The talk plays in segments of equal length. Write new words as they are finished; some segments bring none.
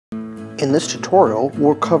In this tutorial,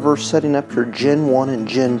 we'll cover setting up your Gen 1 and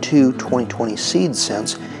Gen 2 2020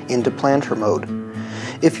 SeedSense into planter mode.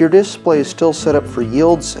 If your display is still set up for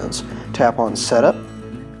YieldSense, tap on Setup,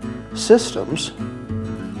 Systems,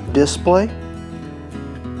 Display,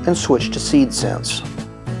 and switch to SeedSense.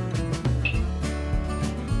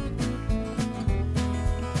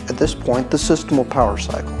 At this point, the system will power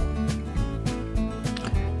cycle.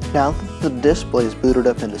 Now that the display is booted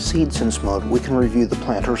up into SeedSense mode, we can review the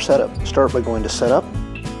planter setup. Start by going to Setup,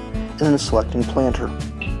 and then selecting Planter.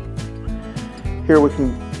 Here we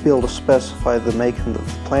can be able to specify the make of the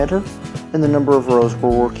planter and the number of rows we're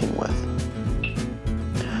working with.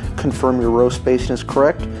 Confirm your row spacing is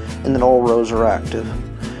correct, and then all rows are active.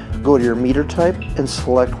 Go to your meter type and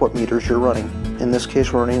select what meters you're running. In this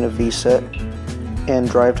case, we're running a VSET, and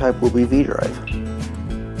drive type will be V-drive.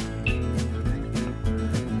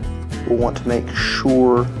 We'll want to make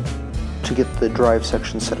sure to get the drive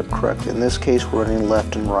section set up correctly. In this case, we're running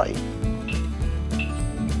left and right.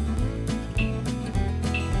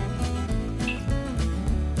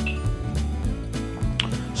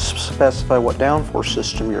 Specify what downforce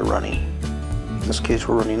system you're running. In this case,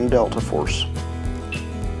 we're running a delta force.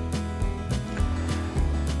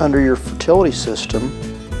 Under your fertility system,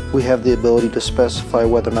 we have the ability to specify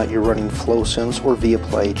whether or not you're running FlowSense or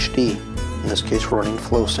vApply HD. In this case, we're running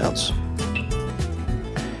FlowSense.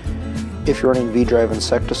 If you're running V-Drive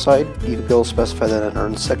insecticide, you can be able to specify that under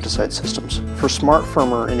insecticide systems. For Smart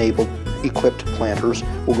Firmer enabled equipped planters,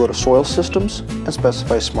 we'll go to Soil Systems and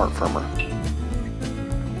specify Smart Firmer.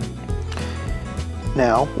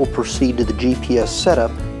 Now we'll proceed to the GPS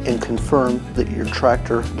setup and confirm that your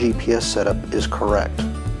tractor GPS setup is correct.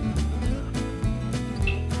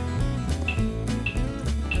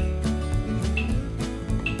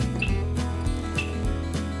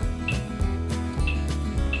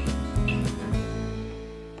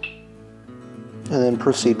 And then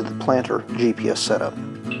proceed to the planter GPS setup.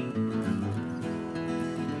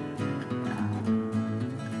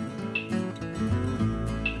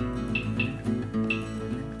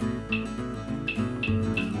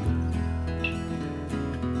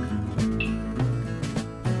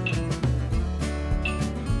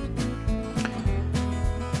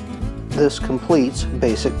 This completes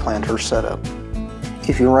basic planter setup.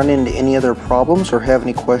 If you run into any other problems or have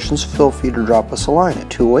any questions, feel free to drop us a line at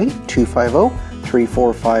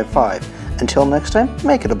 208-250-3455. Until next time,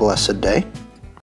 make it a blessed day.